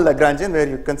normal Lagrangian, where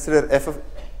you consider f of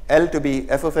L to be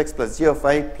f of x plus g of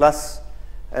y plus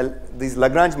these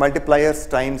Lagrange multipliers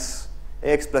times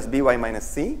ax plus by minus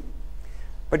c.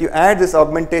 But you add this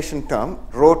augmentation term,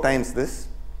 rho times this.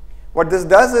 What this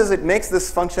does is it makes this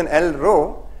function L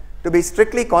rho to be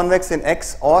strictly convex in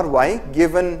x or y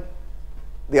given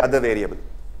the other variable.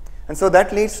 And so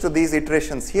that leads to these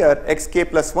iterations here, xk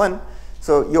plus 1.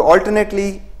 So you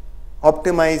alternately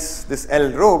optimize this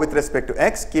L rho with respect to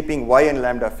x, keeping y and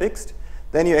lambda fixed.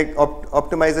 Then you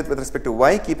optimize it with respect to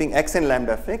y, keeping x and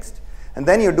lambda fixed. And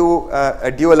then you do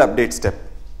a dual update step.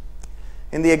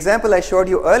 In the example I showed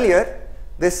you earlier,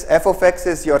 this f of x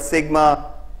is your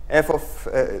sigma f of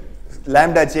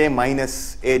lambda j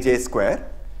minus aj square.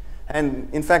 And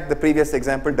in fact, the previous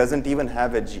example doesn't even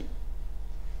have a g.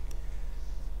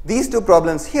 These two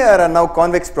problems here are now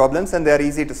convex problems, and they are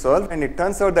easy to solve. And it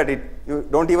turns out that you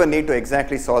don't even need to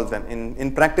exactly solve them.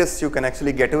 In practice, you can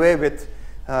actually get away with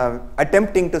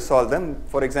attempting to solve them,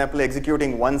 for example,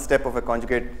 executing one step of a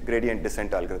conjugate gradient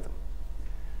descent algorithm.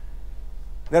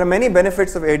 There are many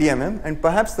benefits of ADMM, and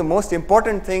perhaps the most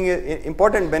important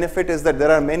benefit is that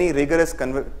there are many rigorous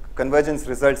convergence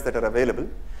results that are available,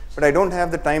 but I don't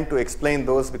have the time to explain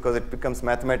those because it becomes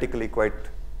mathematically quite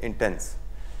intense.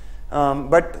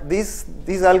 But these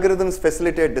algorithms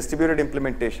facilitate distributed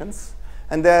implementations,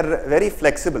 and they are very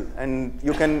flexible, and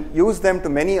you can use them to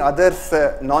many other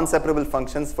non-separable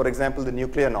functions, for example, the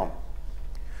nuclear norm.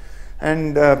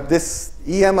 And this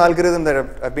EM algorithm that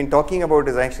I've been talking about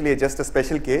is actually just a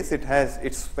special case.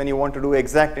 It's when you want to do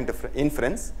exact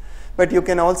inference, but you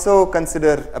can also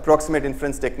consider approximate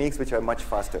inference techniques which are much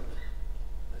faster.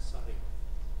 Sorry,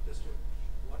 just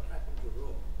what happened to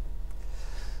rho?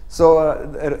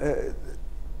 So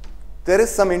there is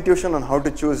some intuition on how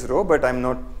to choose rho, but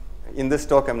in this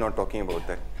talk I'm not talking about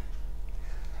that.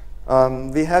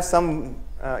 We have some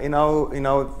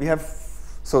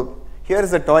so here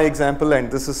is a toy example,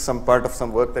 and this is some part of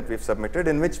some work that we've submitted,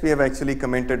 in which we have actually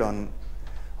commented on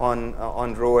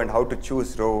rho and how to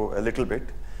choose rho a little bit.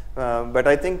 But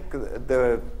I think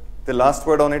the last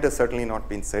word on it has certainly not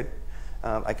been said.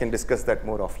 I can discuss that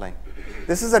more offline.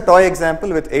 This is a toy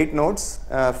example with 8 nodes.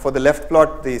 For the left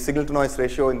plot, the signal to noise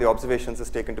ratio in the observations is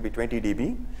taken to be 20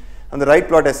 dB. On the right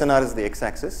plot, SNR is the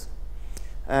x-axis.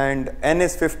 And n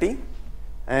is 50.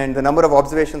 And the number of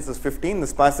observations is 15. The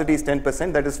sparsity is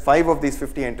 10%. That is, 5 of these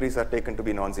 50 entries are taken to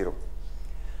be non-zero.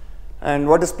 And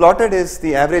what is plotted is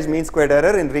the average mean squared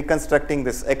error in reconstructing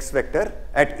this x vector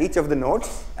at each of the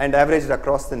nodes and averaged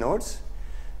across the nodes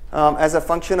as a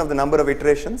function of the number of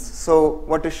iterations. So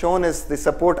what is shown is the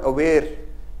support aware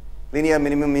linear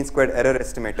minimum mean squared error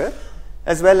estimator,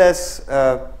 as well as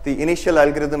the initial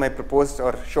algorithm I proposed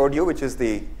or showed you, which is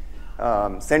the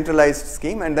centralized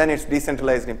scheme, and then its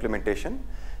decentralized implementation.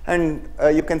 And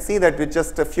you can see that with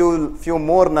just a few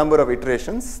more number of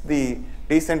iterations, the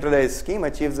decentralized scheme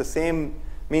achieves the same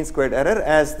mean squared error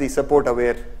as the support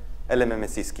aware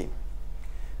LMMSE scheme.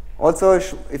 Also,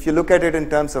 if you look at it in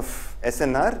terms of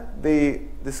SNR,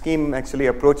 the scheme actually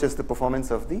approaches the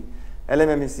performance of the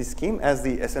LMMSE scheme as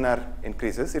the SNR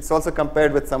increases. It's also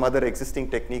compared with some other existing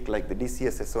technique like the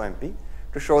DCS SOMP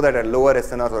to show that at lower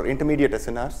SNRs or intermediate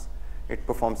SNRs, it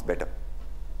performs better.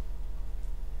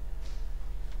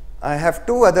 I have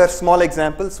two other small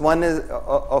examples. One is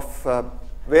of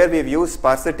where we've used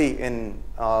sparsity in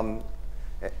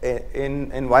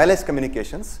wireless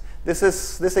communications.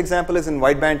 This example is in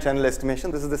wideband channel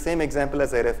estimation. This is the same example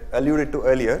as I alluded to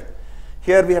earlier.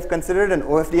 Here we have considered an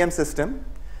OFDM system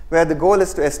where the goal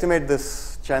is to estimate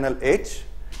this channel H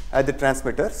at the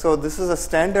transmitter. So this is a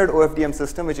standard OFDM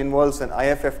system which involves an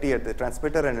IFFT at the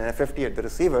transmitter and an FFT at the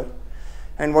receiver.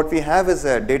 And what we have is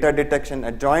a data detection,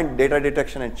 a joint data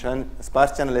detection and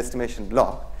sparse channel estimation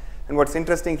block. And what's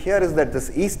interesting here is that this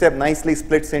E step nicely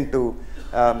splits into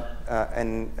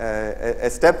a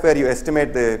step where you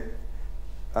estimate the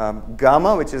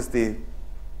gamma, which is the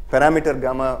parameter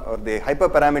gamma or the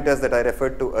hyperparameters that I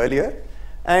referred to earlier,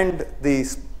 and the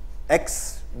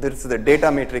X, this is the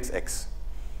data matrix X.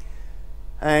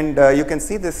 And you can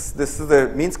see this is the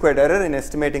mean squared error in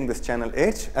estimating this channel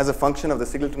H as a function of the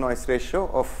signal to noise ratio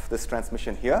of this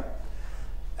transmission here.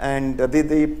 And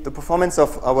the performance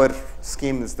of our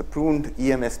scheme is the pruned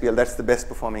EM SPL, that's the best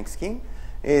performing scheme,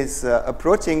 is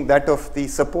approaching that of the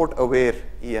support aware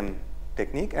EM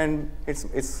technique, and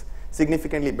it's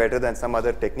significantly better than some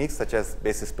other techniques such as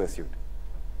basis pursuit.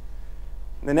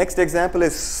 The next example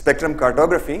is spectrum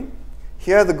cartography.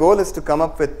 Here the goal is to come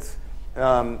up with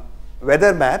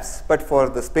weather maps, but for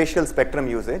the spatial spectrum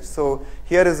usage. So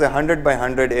here is a 100 by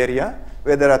 100 area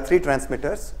where there are 3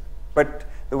 transmitters, but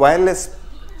the wireless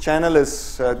channel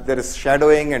is, there is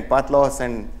shadowing and path loss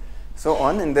and so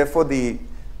on, and therefore the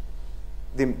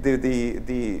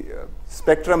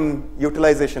spectrum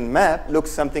utilization map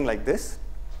looks something like this.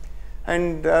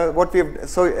 And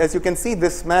so as you can see,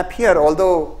 this map here,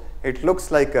 although it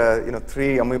looks like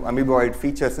 3 amoeboid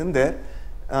features in there,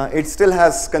 it still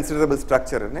has considerable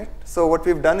structure in it. So what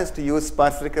we've done is to use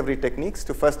sparse recovery techniques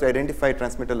to first identify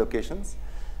transmitter locations,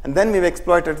 and then we've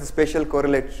exploited the spatial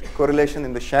correlation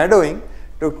in the shadowing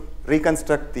to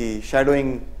reconstruct the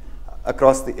shadowing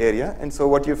across the area. And so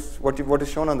what is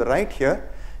shown on the right here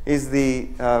is the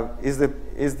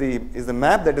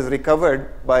map that is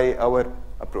recovered by our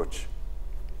approach.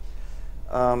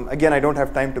 Again, I don't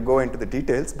have time to go into the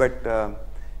details, but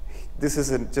this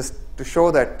is just to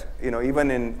show that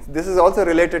this is also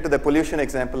related to the pollution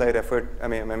example I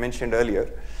mentioned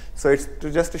earlier. So it's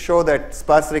just to show that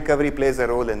sparse recovery plays a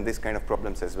role in this kind of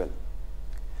problems as well.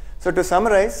 So to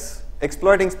summarize,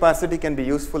 exploiting sparsity can be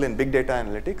useful in big data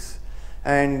analytics,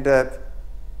 and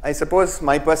I suppose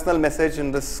my personal message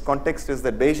in this context is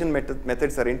that Bayesian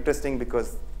methods are interesting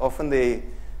because often they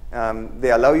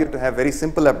allow you to have very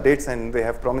simple updates and they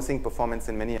have promising performance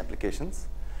in many applications.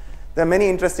 There are many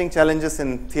interesting challenges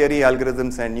in theory,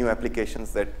 algorithms, and new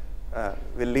applications that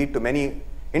will lead to many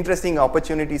interesting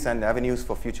opportunities and avenues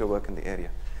for future work in the area.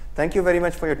 Thank you very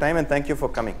much for your time, and thank you for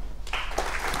coming.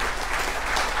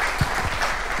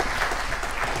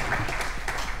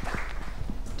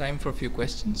 Time for a few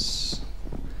questions.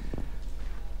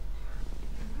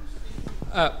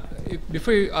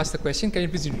 Before you ask the question, can you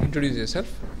please introduce yourself?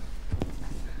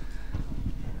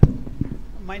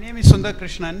 My name is Sundar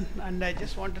Krishnan, and I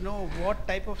just want to know what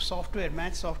type of software,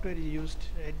 math software you used.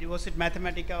 Was it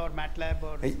Mathematica or MATLAB?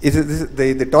 Or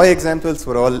the toy examples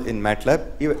were all in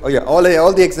MATLAB.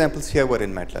 All the examples here were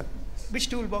in MATLAB. Which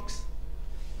toolbox?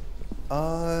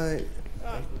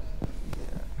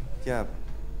 Yeah,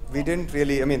 we didn't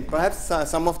really. Perhaps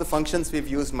some of the functions we've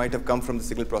used might have come from the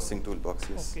signal processing toolbox.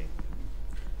 Yes. Okay.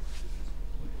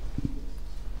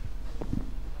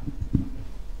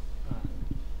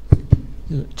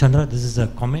 Chandra, this is a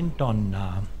comment on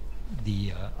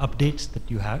the updates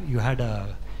that you have.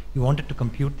 You wanted to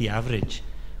compute the average.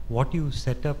 What you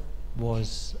set up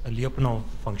was a Lyapunov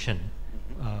function,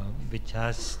 which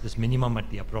has this minimum at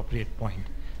the appropriate point.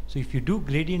 So if you do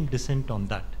gradient descent on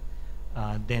that,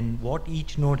 then what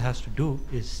each node has to do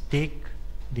is take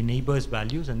the neighbor's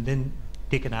values and then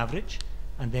take an average,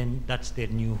 and then that's their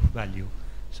new value.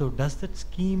 So does that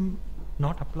scheme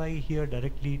not apply here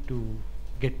directly to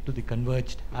get to the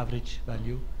converged average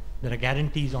value? There are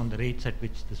guarantees on the rates at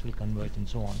which this will converge and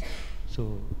so on.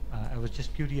 So I was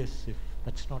just curious if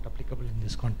That's not applicable in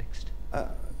this context.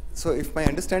 So if my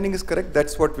understanding is correct,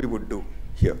 that's what we would do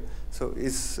here. So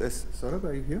is Saurabh,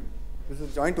 are you here? This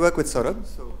is joint work with Saurabh.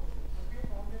 So.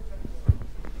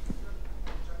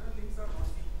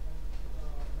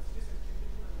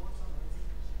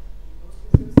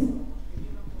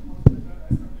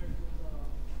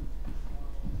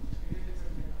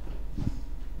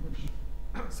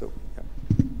 So, yeah.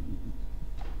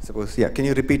 Suppose, yeah, can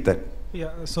you repeat that?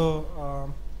 Yeah,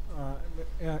 so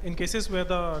in cases where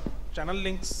the channel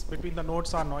links between the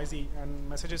nodes are noisy and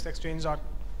messages exchanged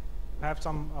have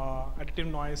some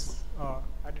additive noise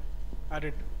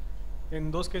added,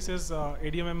 in those cases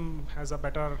ADMM has a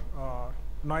better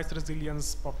noise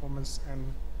resilience performance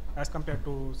and as compared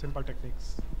to simple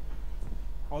techniques.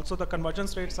 Also the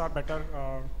convergence rates are better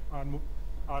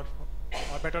are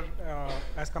better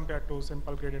as compared to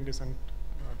simple gradient descent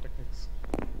techniques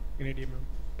in ADMM.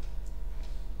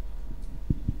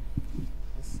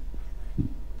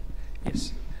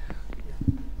 Yes.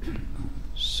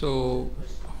 So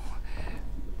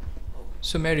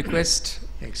may I request,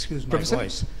 excuse my Professor?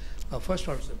 voice. First of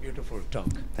all, it's a beautiful talk.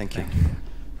 Thank you.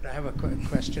 But I have a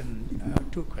question,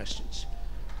 two questions.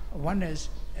 One is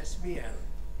SBL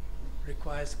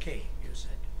requires K, you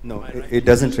said. No, Am I right? it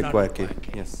doesn't Does not require K.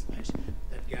 K. Yes. I see.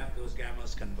 That those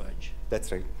gammas converge.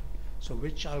 That's right. So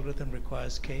which algorithm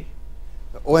requires K?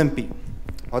 OMP,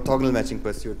 orthogonal matching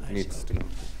pursuit, I see, needs to okay.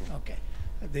 know. Okay.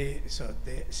 So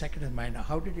the second is mine.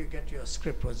 How did you get your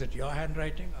script? Was it your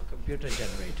handwriting or computer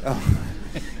generated? Oh.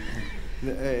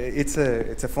 It's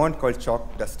a font called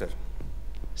Chalk Duster.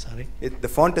 Sorry? The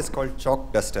font is called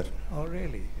Chalk Duster. Oh,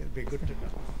 really? It'll be good to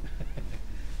know.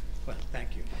 Well,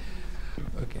 thank you.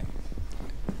 okay.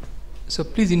 So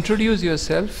please introduce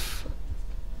yourself.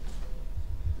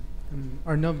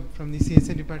 Arnab from the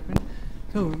CSA department.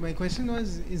 So my question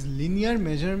was, is linear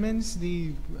measurements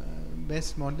the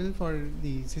best model for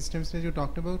the systems that you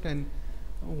talked about, and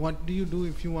what do you do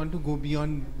if you want to go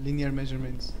beyond linear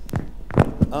measurements?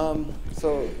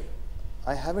 So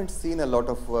I haven't seen a lot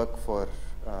of work for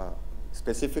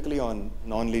specifically on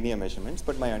nonlinear measurements,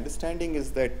 but my understanding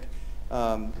is that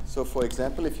so for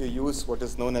example, if you use what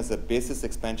is known as a basis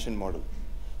expansion model,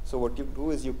 so what you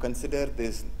do is you consider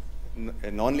this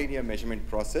a nonlinear measurement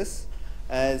process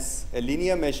as a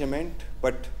linear measurement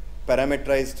but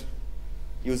parameterized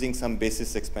using some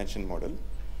basis expansion model,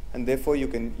 and therefore you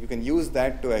can use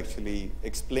that to actually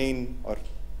explain or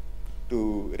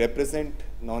to represent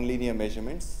nonlinear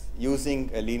measurements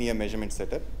using a linear measurement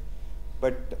setup.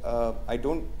 But I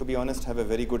don't, to be honest, have a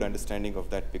very good understanding of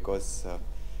that, because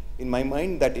in my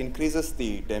mind that increases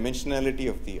the dimensionality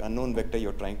of the unknown vector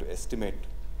you're trying to estimate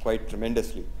quite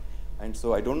tremendously. And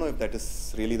so I don't know if that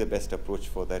is really the best approach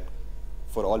for that,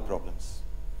 for all problems.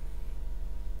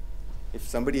 If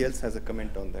somebody else has a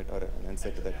comment on that or an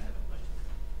answer to that.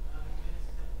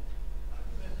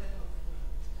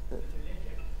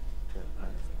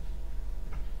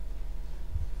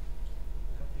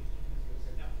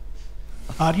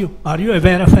 Are you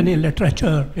aware of any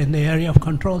literature in the area of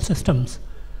control systems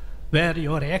where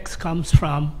your x comes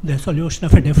from the solution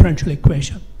of a differential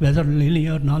equation, whether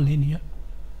linear or nonlinear?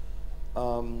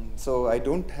 So I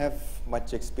don't have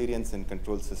much experience in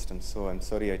control systems, so I'm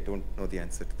sorry I don't know the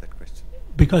answer to that question.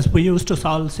 Because we used to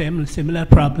solve similar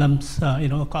problems,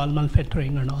 Kalman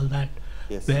filtering and all that,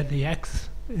 Yes. where the x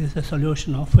is a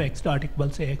solution of x dot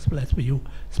equals ax plus bu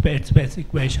space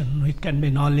equation. It can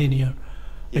be nonlinear.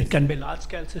 Yes. It can be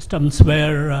large-scale systems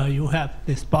where you have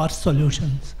the sparse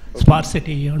solutions,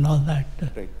 sparsity and all that.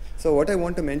 Right. So what I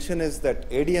want to mention is that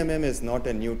ADMM is not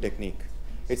a new technique.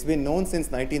 It's been known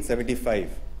since 1975.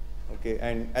 Okay,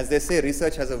 and as they say,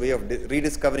 research has a way of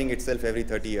rediscovering itself every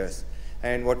 30 years.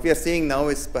 And what we are seeing now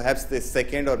is perhaps the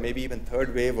second or maybe even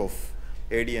third wave of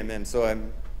ADMM. So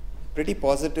I'm pretty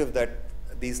positive that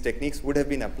these techniques would have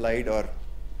been applied or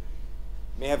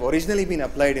may have originally been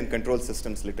applied in control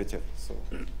systems literature.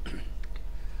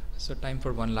 So time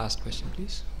for one last question,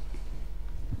 please.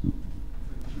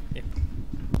 Yeah.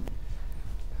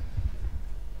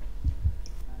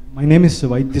 My name is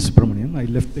Vaidya Subramanian. I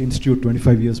left the institute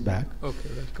 25 years back. Okay,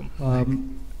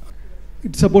 welcome.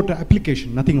 It's about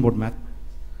application, nothing about math.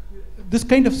 This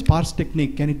kind of sparse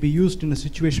technique, can it be used in a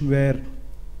situation where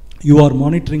you are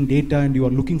monitoring data and you are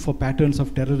looking for patterns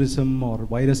of terrorism or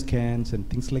virus scans and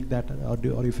things like that? Are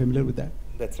you familiar with that?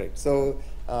 That's right. So,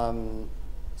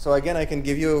 so again, I can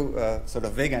give you a sort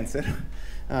of vague answer.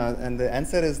 And the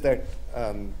answer is that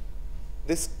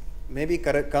this maybe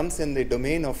comes in the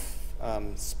domain of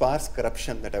sparse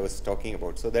corruption that I was talking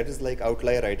about. So that is like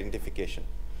outlier identification.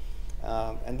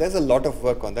 And there's a lot of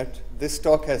work on that. This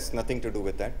talk has nothing to do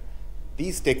with that.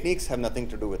 These techniques have nothing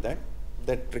to do with that.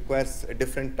 that requires a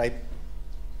different type,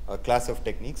 class of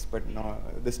techniques, but no,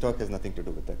 this talk has nothing to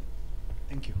do with that.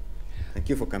 Thank you. Thank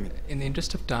you for coming. In the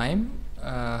interest of time,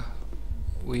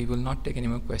 we will not take any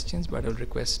more questions, but I will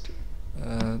request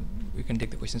we can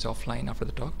take the questions offline after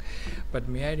the talk. But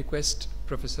may I request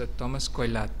Professor Thomas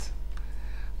Koilat,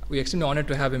 we're extremely honored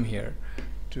to have him here,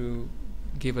 to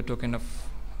give a token of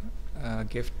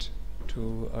gift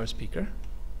to our speaker.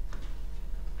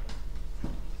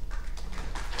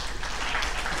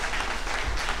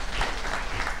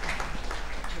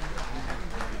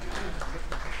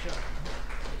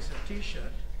 It's a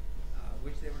T-shirt,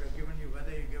 which they would have given you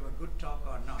whether you give a good talk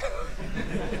or not.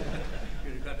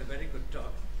 You got a very good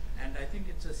talk. And I think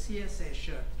it's a CSA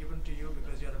shirt given to you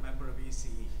because you're a member of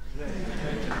ECE.